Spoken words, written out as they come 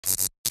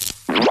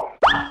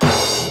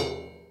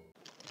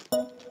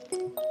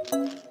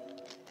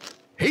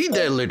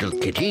there, little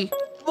kitty.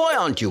 Why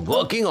aren't you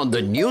working on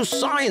the new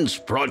science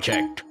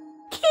project?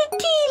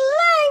 Kitty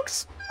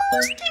likes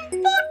most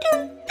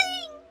important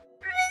thing,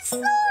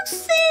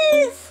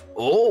 resources.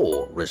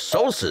 Oh,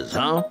 resources,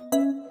 huh?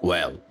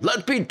 Well,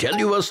 let me tell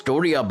you a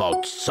story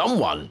about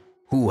someone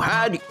who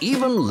had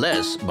even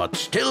less but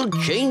still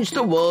changed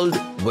the world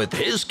with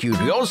his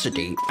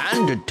curiosity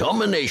and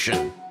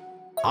determination.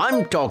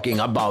 I'm talking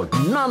about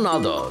none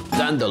other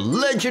than the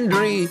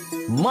legendary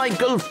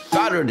Michael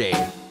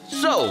Faraday.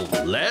 So,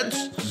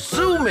 let's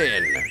zoom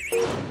in.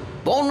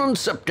 Born on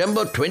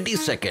September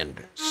 22nd,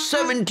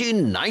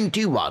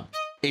 1791,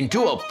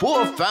 into a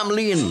poor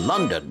family in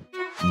London,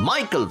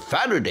 Michael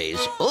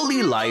Faraday's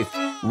early life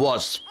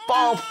was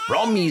far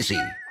from easy.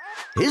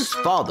 His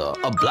father,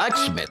 a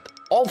blacksmith,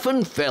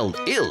 often fell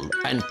ill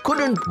and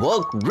couldn't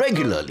work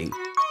regularly,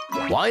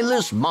 while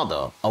his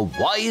mother, a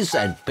wise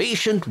and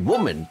patient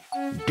woman,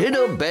 did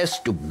her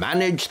best to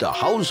manage the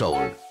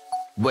household.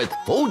 With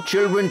 4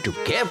 children to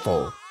care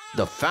for,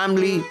 the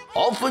family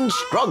often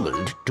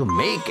struggled to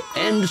make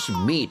ends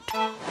meet.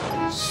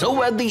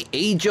 So at the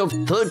age of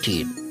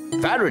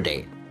 13,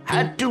 Faraday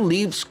had to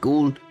leave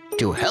school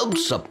to help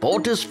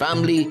support his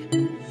family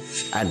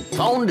and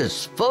found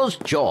his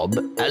first job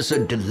as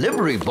a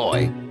delivery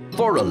boy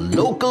for a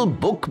local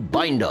book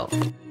binder.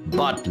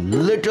 But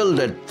little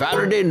did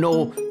Faraday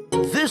know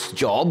this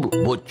job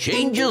would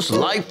change his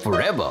life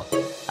forever,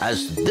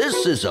 as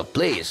this is a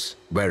place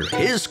where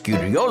his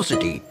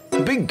curiosity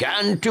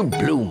began to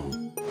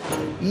bloom.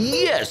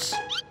 Yes,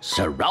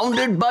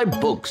 surrounded by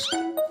books,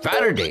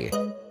 Faraday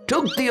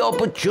took the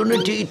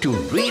opportunity to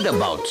read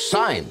about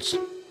science,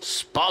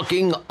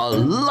 sparking a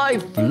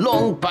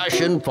lifelong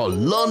passion for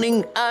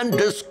learning and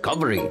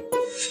discovery.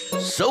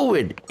 So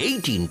in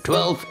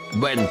 1812,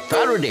 when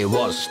Faraday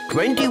was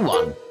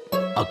 21,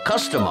 a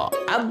customer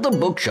at the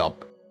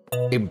bookshop,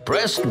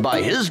 impressed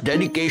by his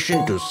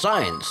dedication to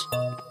science,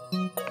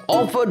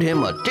 offered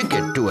him a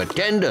ticket to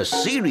attend a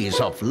series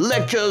of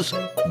lectures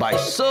by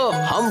Sir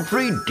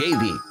Humphrey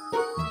Davy,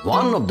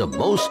 one of the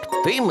most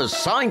famous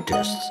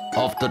scientists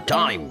of the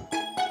time.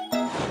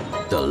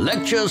 The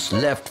lectures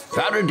left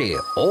Faraday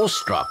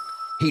awestruck.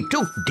 He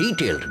took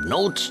detailed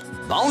notes,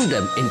 bound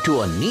them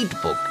into a neat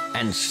book,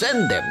 and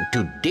sent them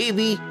to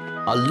Davy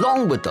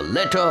along with a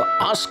letter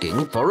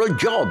asking for a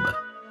job.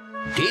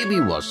 Davy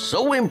was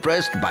so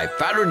impressed by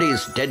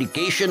Faraday's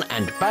dedication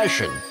and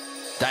passion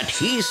that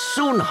he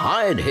soon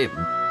hired him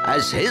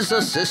as his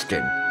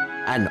assistant,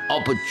 an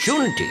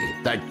opportunity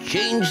that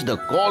changed the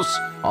course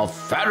of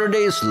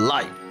Faraday's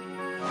life.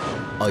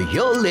 A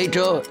year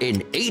later,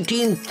 in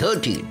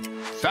 1813,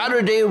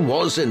 Faraday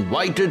was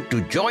invited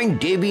to join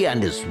Davy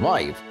and his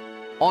wife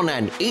on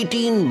an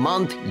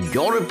 18-month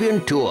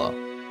European tour.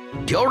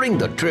 During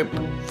the trip,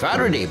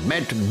 Faraday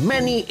met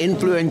many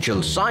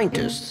influential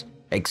scientists,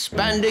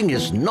 expanding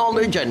his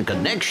knowledge and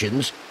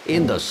connections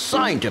in the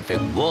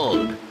scientific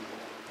world.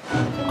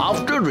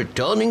 After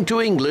returning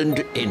to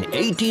England in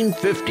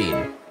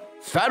 1815,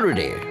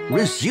 Faraday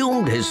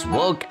resumed his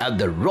work at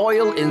the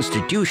Royal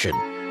Institution,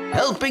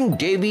 helping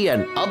Davy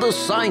and other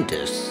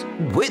scientists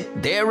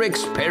with their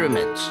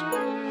experiments.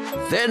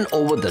 Then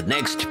over the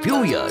next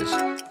few years,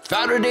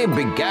 Faraday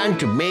began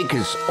to make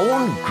his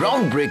own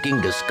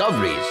groundbreaking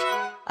discoveries,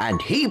 and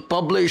he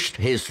published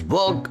his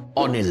work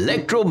on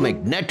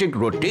electromagnetic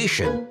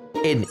rotation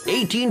in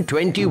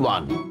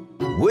 1821,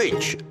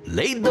 which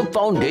laid the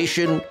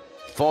foundation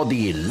for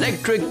the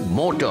electric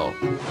motor.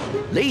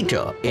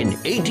 Later, in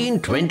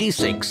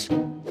 1826,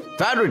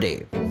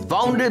 Faraday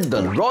founded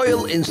the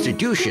Royal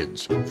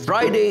Institution's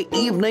Friday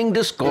evening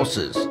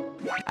discourses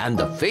and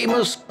the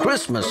famous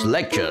Christmas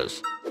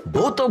lectures,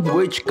 both of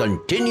which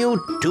continue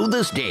to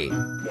this day.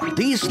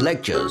 These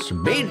lectures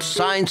made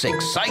science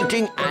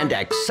exciting and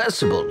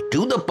accessible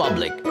to the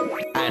public,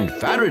 and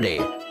Faraday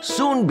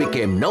soon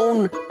became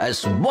known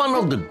as one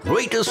of the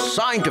greatest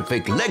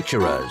scientific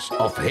lecturers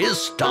of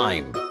his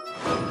time.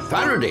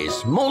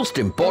 Faraday's most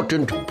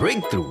important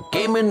breakthrough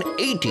came in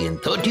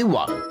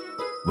 1831,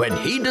 when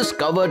he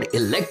discovered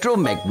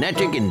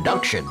electromagnetic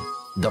induction,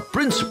 the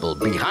principle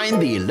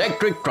behind the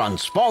electric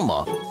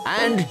transformer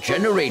and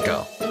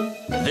generator.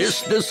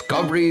 This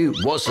discovery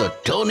was a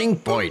turning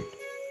point,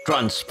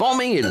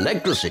 transforming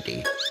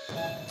electricity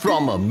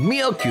from a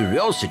mere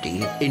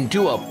curiosity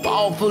into a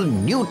powerful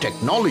new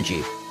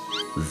technology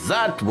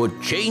that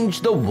would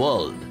change the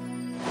world.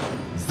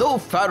 Though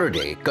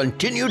Faraday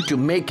continued to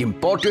make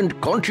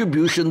important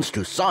contributions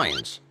to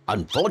science,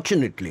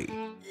 unfortunately,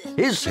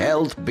 his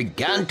health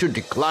began to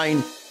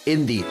decline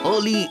in the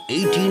early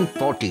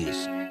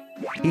 1840s.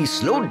 He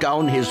slowed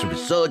down his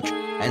research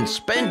and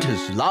spent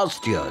his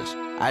last years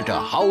at a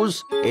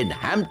house in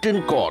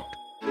Hampton Court,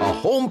 a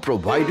home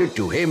provided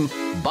to him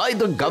by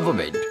the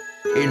government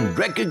in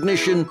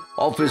recognition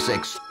of his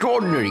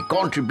extraordinary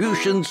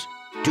contributions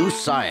to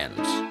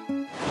science.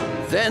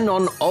 Then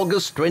on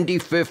August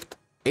 25th,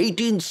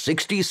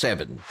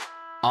 1867,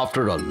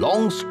 after a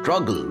long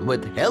struggle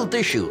with health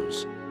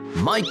issues,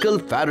 Michael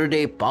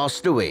Faraday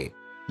passed away,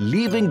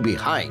 leaving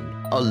behind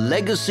a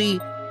legacy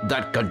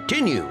that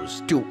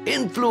continues to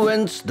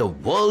influence the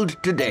world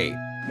today.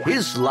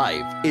 His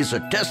life is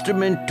a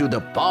testament to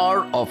the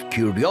power of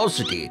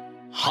curiosity,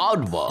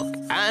 hard work,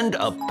 and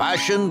a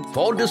passion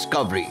for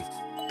discovery,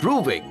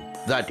 proving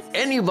that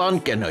anyone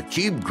can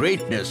achieve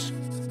greatness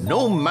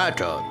no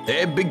matter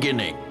their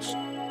beginnings.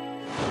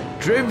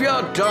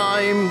 Trivia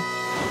time!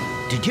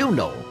 Did you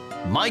know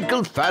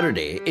Michael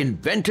Faraday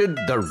invented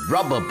the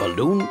rubber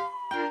balloon?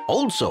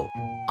 Also,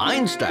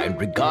 Einstein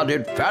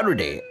regarded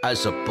Faraday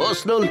as a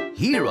personal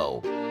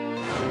hero.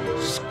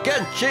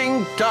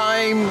 Sketching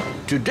time!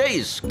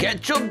 Today's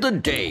sketch of the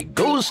day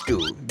goes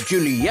to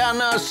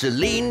Juliana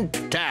Celine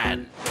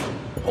Tan.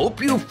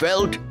 Hope you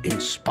felt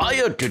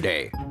inspired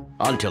today.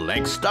 Until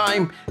next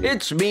time,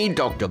 it's me,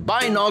 Dr.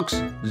 Binocs,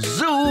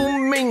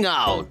 zooming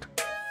out.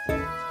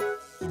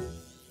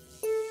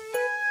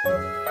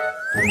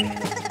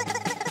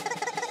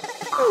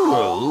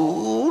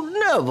 Oh,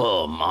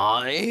 never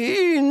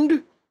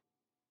mind.